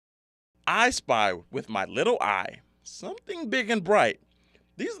I spy with my little eye something big and bright.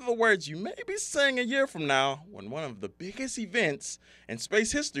 These are the words you may be saying a year from now when one of the biggest events in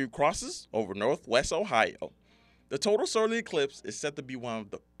space history crosses over northwest Ohio. The total solar eclipse is set to be one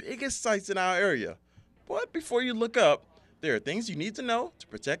of the biggest sights in our area. But before you look up, there are things you need to know to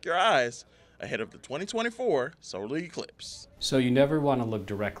protect your eyes ahead of the 2024 solar eclipse. So you never want to look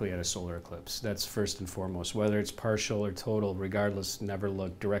directly at a solar eclipse. That's first and foremost. Whether it's partial or total, regardless, never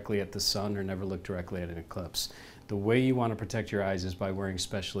look directly at the sun or never look directly at an eclipse. The way you want to protect your eyes is by wearing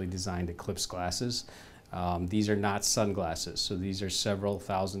specially designed eclipse glasses. These are not sunglasses, so these are several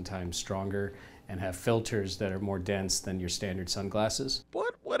thousand times stronger and have filters that are more dense than your standard sunglasses.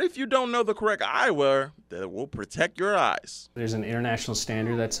 But what if you don't know the correct eyewear that will protect your eyes? There's an international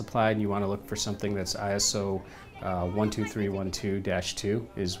standard that's applied, and you want to look for something that's ISO 12312-2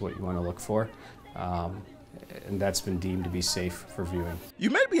 is what you want to look for. And that's been deemed to be safe for viewing. You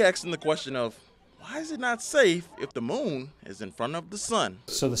may be asking the question of, why is it not safe if the moon is in front of the sun?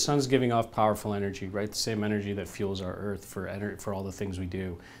 So the sun's giving off powerful energy, right? The same energy that fuels our earth for all the things we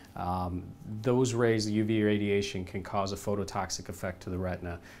do. Those rays, the UV radiation, can cause a phototoxic effect to the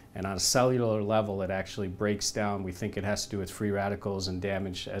retina. And on a cellular level, it actually breaks down. We think it has to do with free radicals and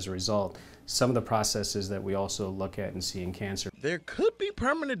damage as a result. Some of the processes that we also look at and see in cancer. There could be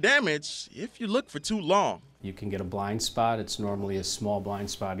permanent damage if you look for too long. You can get a blind spot. It's normally a small blind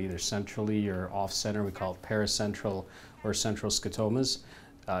spot, either centrally or off-center. We call it paracentral or central scotomas.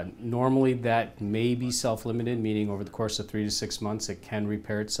 Normally that may be self-limited, meaning over the course of 3 to 6 months it can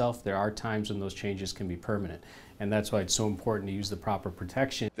repair itself. There are times when those changes can be permanent, and that's why it's so important to use the proper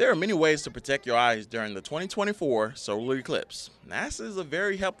protection. There are many ways to protect your eyes during the 2024 solar eclipse. NASA is a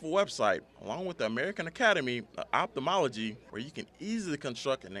very helpful website, along with the American Academy of Ophthalmology, where you can easily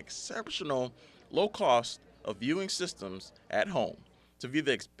construct an exceptional low cost of viewing systems at home to view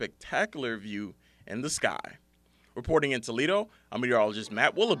the spectacular view in the sky. Reporting in Toledo, I'm meteorologist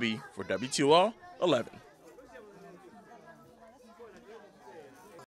Matt Willoughby for WTOL 11.